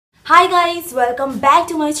Hi guys, welcome back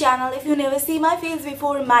to my channel. If you never see my face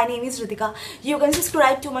before, my name is Ritika. You can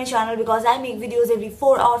subscribe to my channel because I make videos every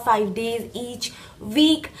 4 or 5 days each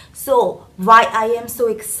week. So why I am so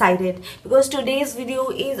excited? Because today's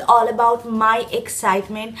video is all about my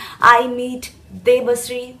excitement. I meet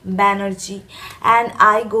Debasree Banerjee and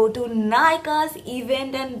I go to Nykaa's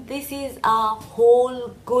event, and this is a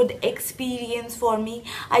whole good experience for me.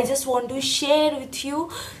 I just want to share with you.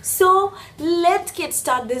 So let's get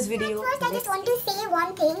start this video. First, I just want to say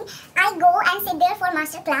one thing. I go and sit there for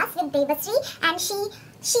master class with Debasree, and she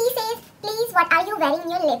says, please, what are you wearing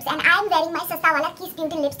in your lips? And I am wearing my Sasta Wala Kiss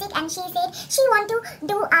Beauty lipstick, and she said she want to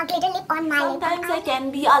do a glitter lip on my lip. Sometimes I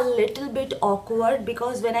can be a little bit awkward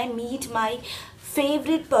because when I meet my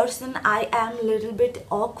favorite person, I am a little bit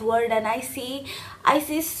awkward and I say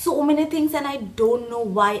so many things and I don't know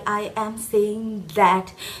why I am saying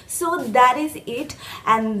that. So that is it,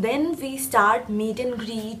 and then we start meet and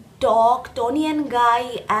greet, talk, Tony and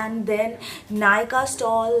Guy, and then Nykaa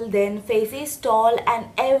stall, then Faces stall, and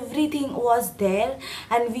everything was there.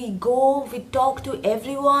 And we talk to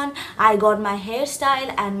everyone. I got my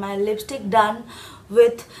hairstyle and my lipstick done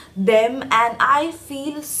with them, and I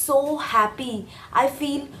feel so happy. I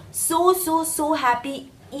feel so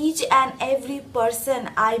happy. Each and every person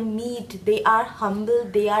I meet, they are humble,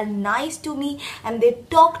 they are nice to me, and they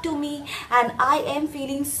talk to me, and I am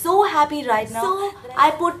feeling so happy right now. So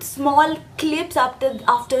I put small clips after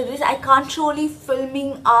this. I can't really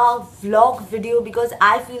filming a vlog video because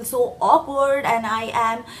I feel so awkward and I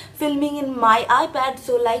am filming in my iPad,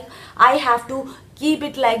 so like I have to keep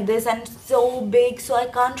it like this and so big, so I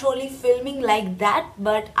can't really filming like that,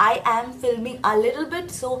 but I am filming a little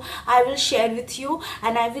bit, so I will share with you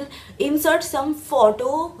and I will insert some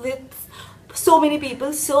photo with so many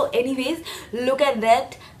people. So anyways, look at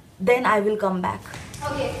that, then I will come back.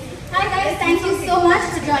 Okay, hi guys, thank you so much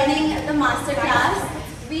for joining the master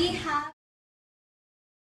class. We have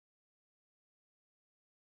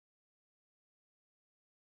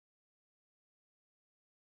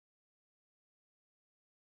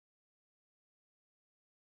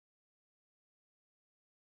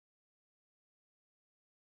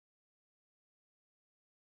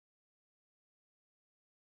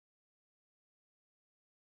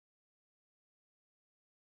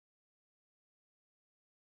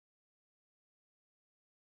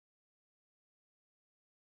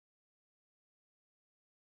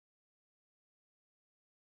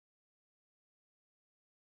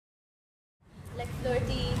like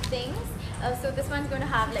flirty things. So this one's going to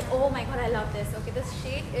have like, oh my god, I love this. Okay, this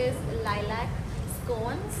shade is lilac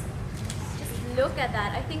scones. Just look at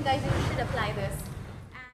that. I think guys, you should apply this.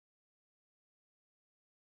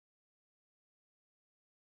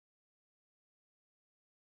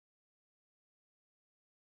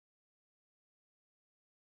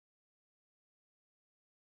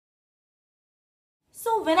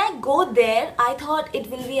 So when I go there, I thought it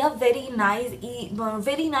will be a very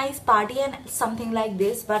nice party and something like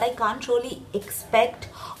this, but I can't really expect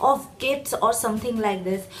of gifts or something like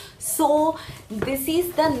this. So this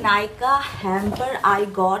is the Nykaa hamper I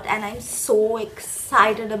got and I'm so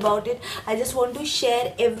excited about it. I just want to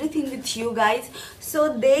share everything with you guys.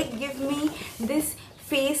 So they give me this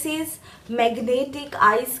Faces magnetic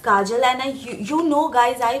eyes kajal, and you know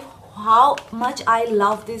guys, how much I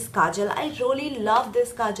love this kajal. I really love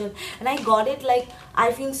this kajal and I got it, like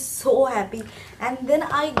I feel so happy. And then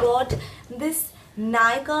I got this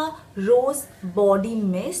Nykaa rose body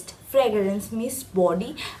mist, fragrance mist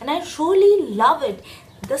body, and I really love it.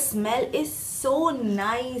 The smell is so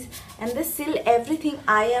nice and the seal everything.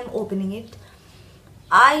 I am opening it.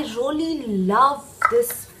 I really love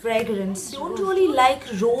this fragrance. I don't really like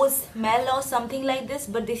rose smell or something like this,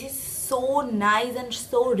 but this is so nice and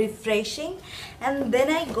so refreshing. And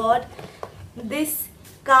then I got this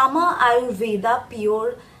Kama Ayurveda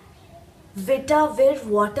pure Vita Wear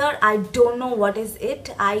water. I don't know what is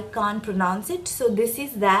it, I can't pronounce it. So this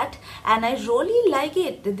is that, and I really like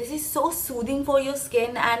it. This is so soothing for your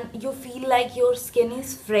skin and you feel like your skin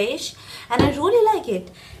is fresh, and I really like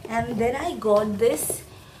it. And then I got this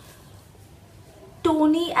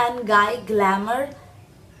Tony and Guy Glamour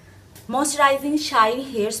moisturizing shine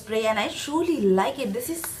hairspray, and I truly like it. This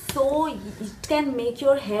is so, it can make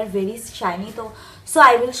your hair very shiny. So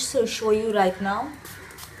I will show you right now.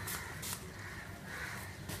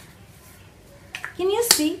 Can you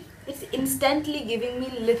see? It's instantly giving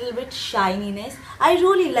me little bit shininess. I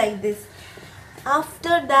really like this. After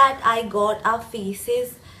that I got a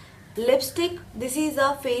Faces lipstick. This is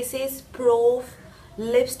a Faces Pro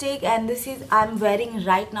lipstick and this is I'm wearing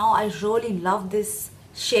right now. I really love this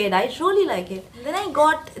shade. I really like it. Then I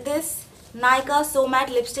got this Nykaa So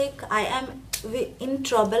Matte lipstick. I am in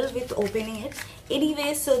trouble with opening it.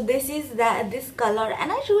 Anyway, so this is this color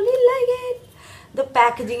and I really like it. The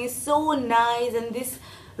packaging is so nice and this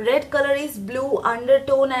red color is blue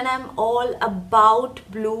undertone and I'm all about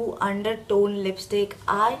blue undertone lipstick.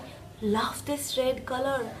 I love this red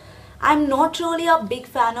color. I'm not really a big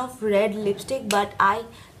fan of red lipstick, but I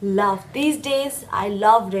love these days I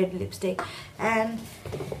love red lipstick. And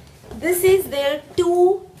this is their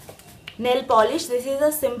 2 nail polish. This is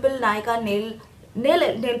a simple Nykaa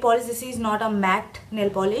nail polish. This is not a matte nail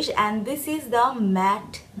polish, and this is the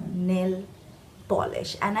matte nail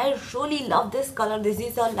polish, and I really love this color. This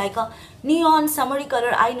is like a neon summery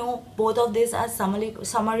color. I know both of these are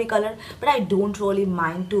summery color, but I don't really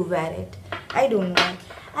mind to wear it. I don't mind.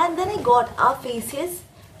 And then I got a faces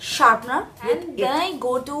sharpener, and then I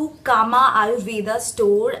go to Kama Ayurveda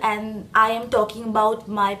store and I am talking about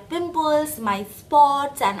my pimples, my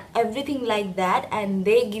spots and everything like that, and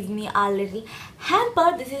they give me a little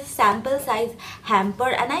hamper. This is sample size hamper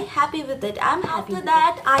and I'm happy with it. I'm happy. After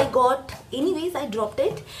that I got, anyways I dropped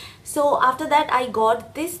it. So after that I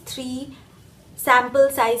got this 3 sample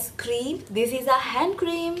size cream. This is a hand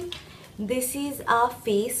cream, this is a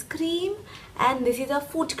face cream, and this is a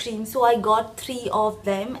foot cream. So I got 3 of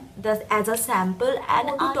them as a sample. And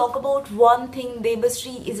I want to talk about one thing.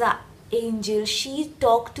 Debasree is an angel. She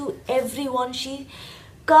talked to everyone. She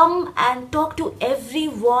come and talk to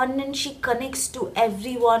everyone and she connects to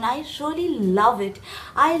everyone. I really love it.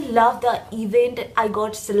 I love the event. I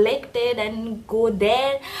got selected and go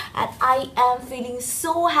there and I am feeling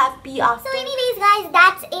so happy after. So anyways guys,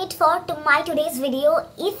 that's it for my today's video.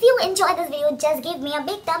 If you enjoyed this video, just give me a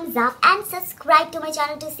big thumbs up and subscribe to my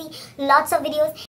channel to see lots of videos.